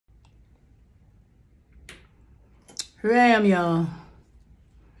Here I am, y'all.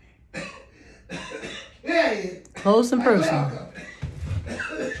 Close and personal.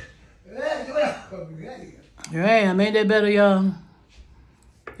 Here I am. Ain't that better, y'all?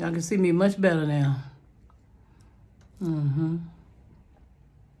 Y'all can see me much better now.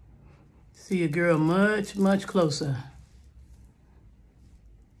 See a girl much, much closer.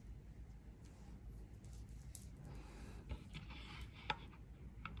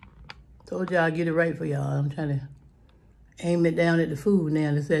 Told y'all I'd get it right for y'all. I'm trying to aim it down at the food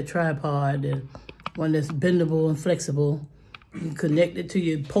now. It's that tripod, the one that's bendable and flexible. You can connect it to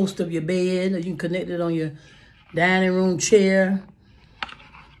your post of your bed, or you can connect it on your dining room chair.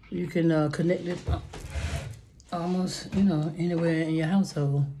 You can connect it almost, you know, anywhere in your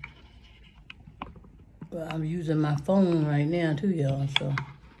household. But I'm using my phone right now too, y'all, so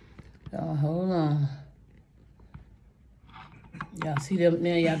y'all hold on. Y'all see them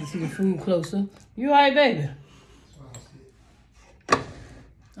now, y'all can see the food closer. You all right, baby?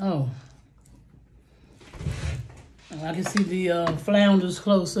 Oh. I can see the flounders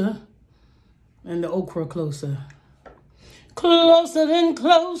closer and the okra closer. Closer than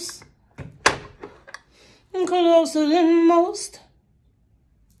close. And closer than most.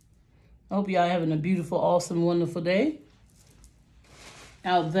 I hope y'all having a beautiful, awesome, wonderful day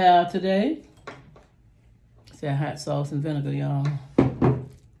out there today. It's that hot sauce and vinegar, y'all.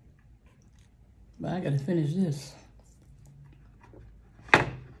 But I gotta finish this.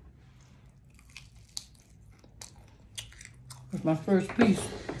 It's my first piece.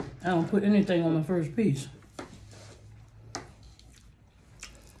 I don't put anything on my first piece.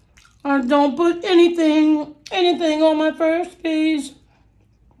 I don't put anything on my first piece.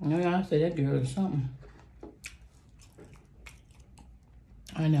 Yeah, I say that girl is something.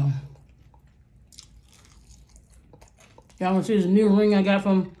 I know. Y'all want to see this new ring I got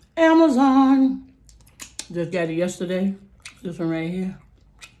from Amazon? Just got it yesterday. This one right here.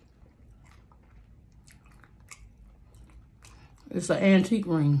 It's an antique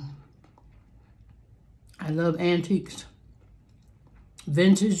ring. I love antiques.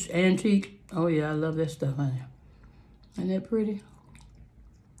 Vintage, antique. Oh yeah, I love that stuff, honey. Isn't that pretty?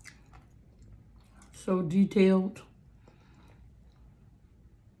 So detailed.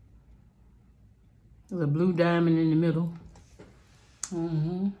 There's a blue diamond in the middle.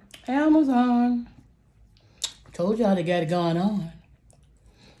 Amazon. Told y'all they got it going on.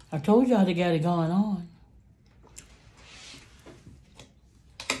 I told y'all they got it going on.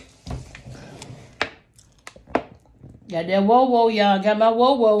 Got that whoa-whoa, y'all. Got my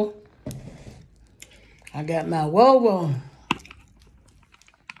whoa-whoa. I got my whoa-whoa.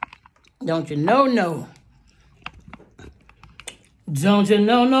 Don't you know no? Don't you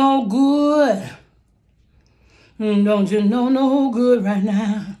know no good? Don't you know no good right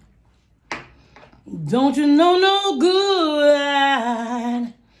now? Don't you know no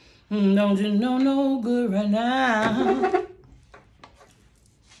good? Don't you know no good right now?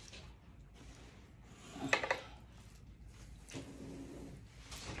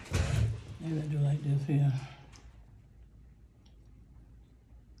 Maybe I do like this here.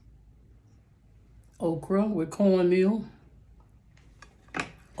 Okra with cornmeal.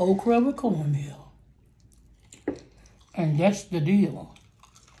 Okra with cornmeal. And that's the deal.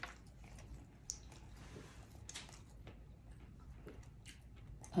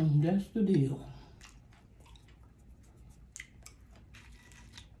 And that's the deal.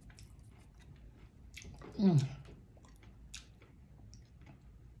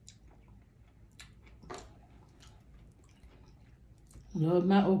 Love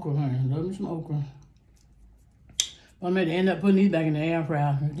my okra, honey. Love me some okra. I'm going to end up putting these back in the air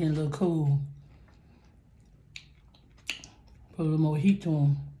fryer. Getting a little cool. Put a little more heat to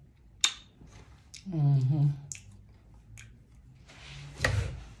them.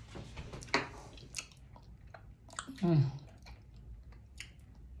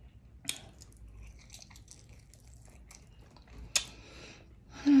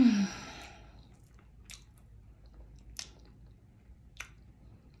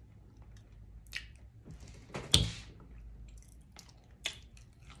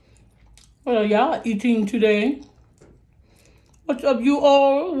 What are y'all eating today? What's up, you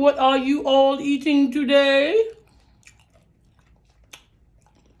all? What are you all eating today?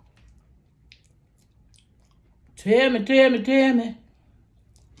 Tell me, tell me, tell me.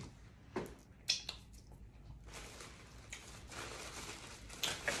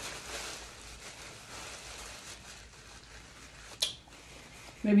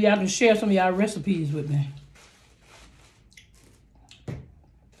 Maybe y'all can share some of y'all recipes with me.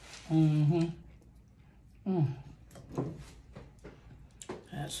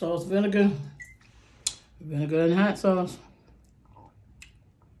 Hot sauce, vinegar, Vinegar and hot sauce.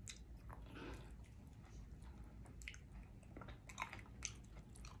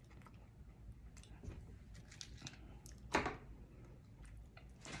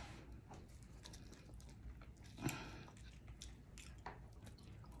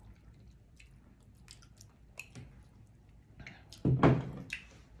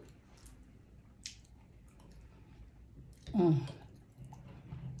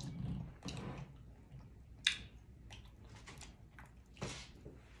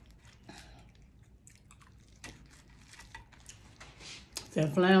 It's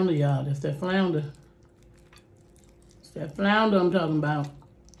that flounder, y'all. That's that flounder. It's that flounder I'm talking about.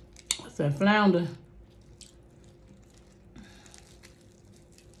 It's that flounder.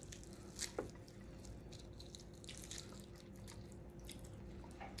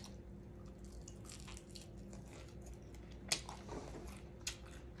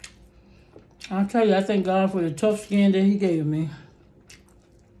 I'll tell you, I thank God for the tough skin that He gave me.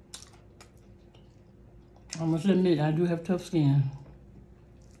 I must admit, I do have tough skin.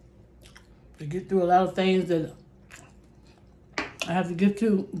 To get through a lot of things that I have to get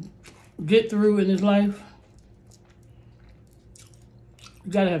through in this life,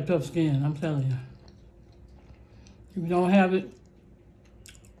 you gotta have tough skin, I'm telling you. If you don't have it,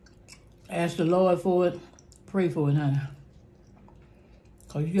 ask the Lord for it, pray for it, honey.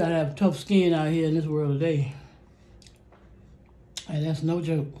 Because you gotta have tough skin out here in this world today. And that's no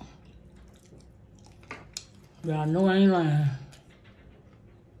joke. Y'all know I ain't lying.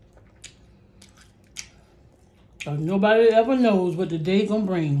 Because nobody ever knows what the day gonna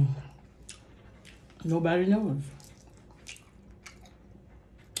bring. Nobody knows.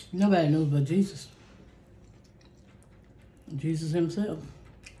 Nobody knows but Jesus. Jesus Himself.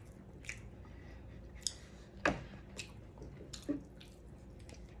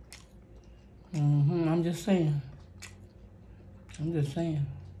 I'm just saying. I'm just saying.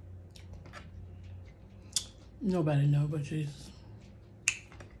 Nobody knows but Jesus.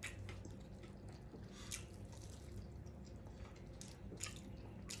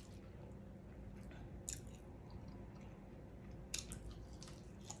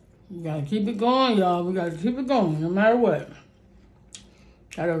 We gotta keep it going, y'all. We gotta keep it going, no matter what.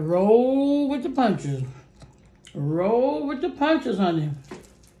 Gotta roll with the punches. Roll with the punches, honey.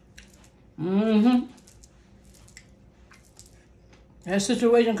 That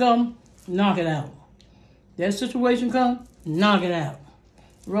situation come, knock it out. That situation come, knock it out.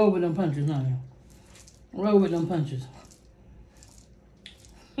 Roll with them punches, honey. Roll with them punches.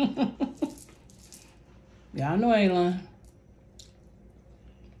 Yeah, I know I ain't lying.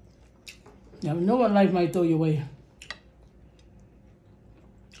 You know what life might throw your way.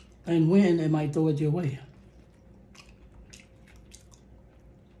 And when it might throw it your way.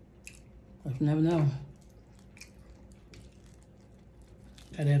 But you never know.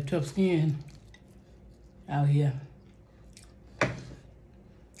 Gotta have tough skin out here.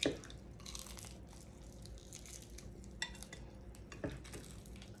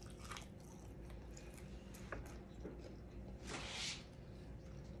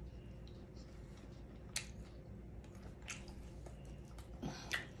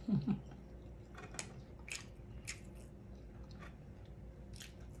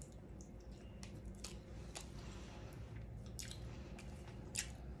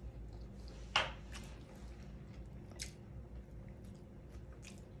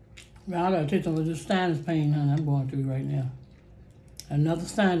 Now I gotta take some of this sinus pain, honey, I'm going through right now. Another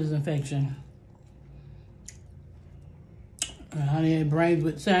sinus infection. Honey, it brings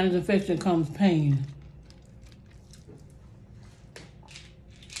with sinus infection comes pain.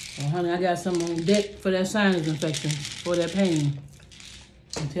 So, honey, I got some on deck for that sinus infection, for that pain.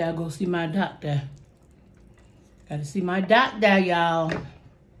 Until I go see my doctor. Gotta see my doctor, y'all.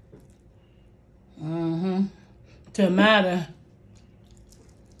 To matter.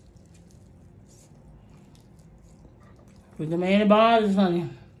 With them antibiotics, honey.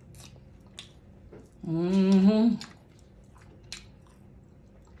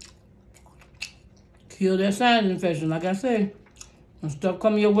 Kill that sinus infection, like I said. When stuff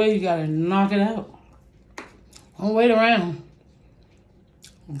come your way, you gotta knock it out. Don't wait around.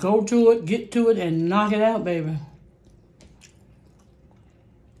 Go to it, get to it, and knock it out, baby.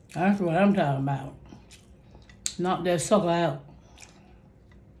 That's what I'm talking about. Knock that sucker out.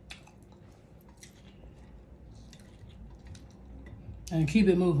 And keep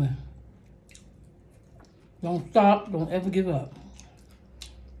it moving. Don't stop, don't ever give up.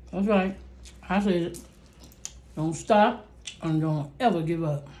 That's right, I said it. Don't stop and don't ever give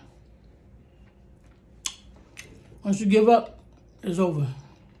up. Once you give up, it's over.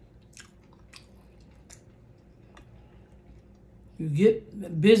 You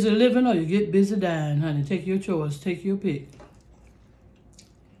get busy living or you get busy dying, honey. Take your choice. Take your pick.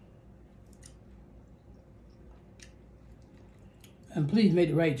 And please make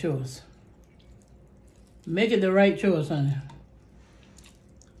the right choice. Make it the right choice, honey.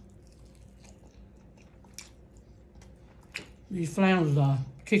 These flounders are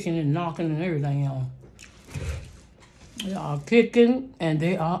kicking and knocking and everything, y'all. They are kicking and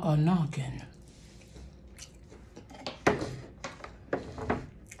they are a-knocking.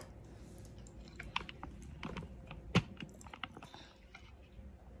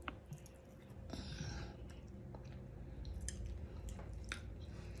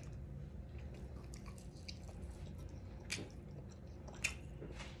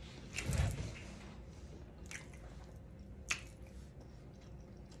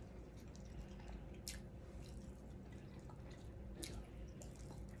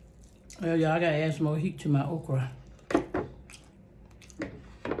 Well, y'all, I gotta add some more heat to my okra.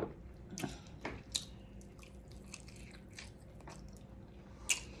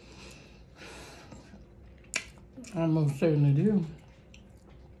 I most certainly do.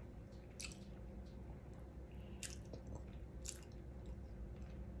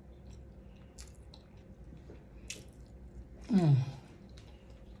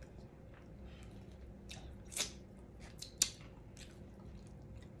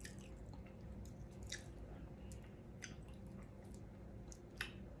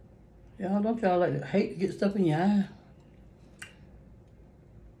 Y'all, don't y'all like to hate to get stuff in your eye?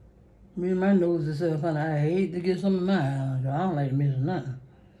 Me and my nose is so funny. I hate to get something in my eye. I don't like to miss nothing.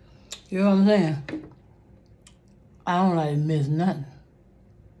 You know what I'm saying? I don't like to miss nothing.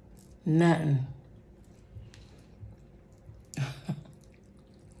 Nothing.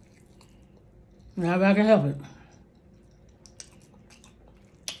 Now if I can help it.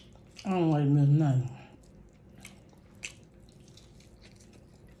 I don't like to miss nothing.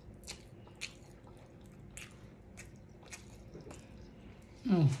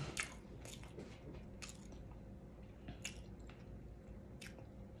 Mm.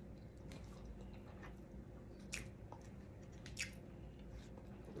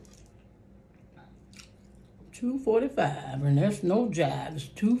 $2.45, and that's no jive. It's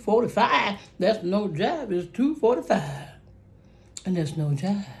 $2.45. That's no jive. It's $2.45, and that's no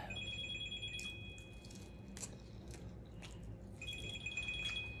jive.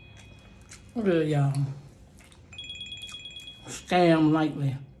 Look at y'all. Scam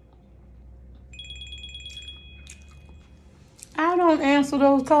likely. I don't answer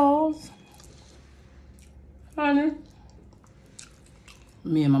those calls, honey.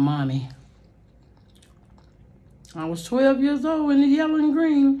 Me and my mommy. I was 12 years old in the yellow and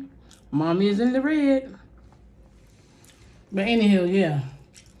green. Mommy is in the red. But anyhow, yeah.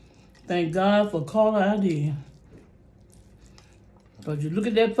 Thank God for caller ID. But you look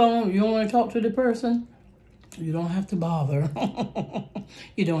at that phone, you don't want to talk to the person, you don't have to bother.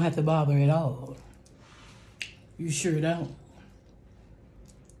 You don't have to bother at all. You sure don't.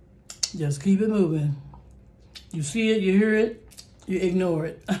 Just keep it moving. You see it, you hear it, you ignore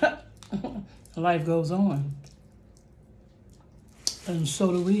it. Life goes on. And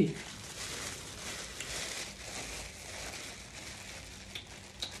so do we.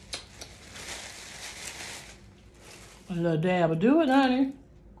 A little dab will do it, honey.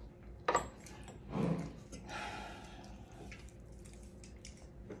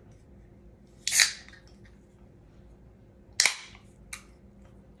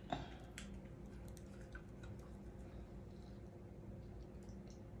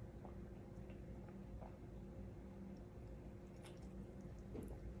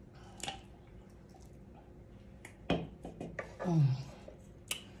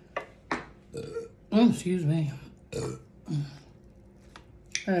 Excuse me.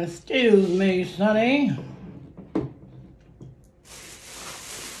 Excuse me, sonny.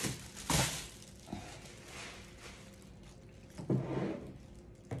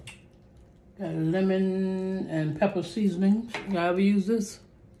 Got lemon and pepper seasonings. Y'all ever use this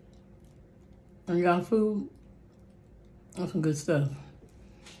on y'all food? That's some good stuff.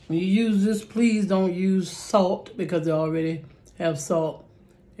 When you use this, please don't use salt because they already have salt.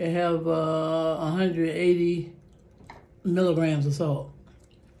 They have 180 milligrams of salt.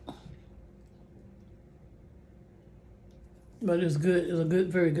 But it's good. It's a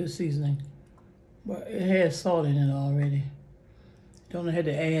good, very good seasoning. But it has salt in it already. Don't have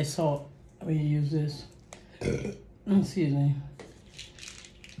to add salt when you use this. Excuse me.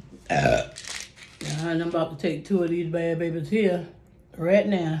 And I'm about to take 2 of these bad babies here right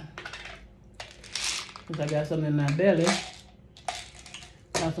now. Because I got some in my belly.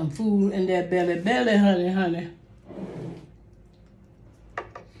 Got some food in that belly, honey.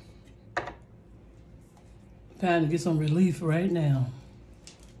 Time to get some relief right now.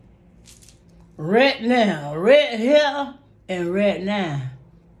 Right now. Right here and right now.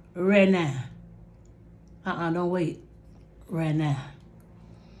 Right now. Don't wait. Right now.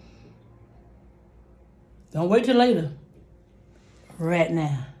 Don't wait till later. Right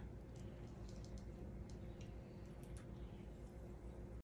now.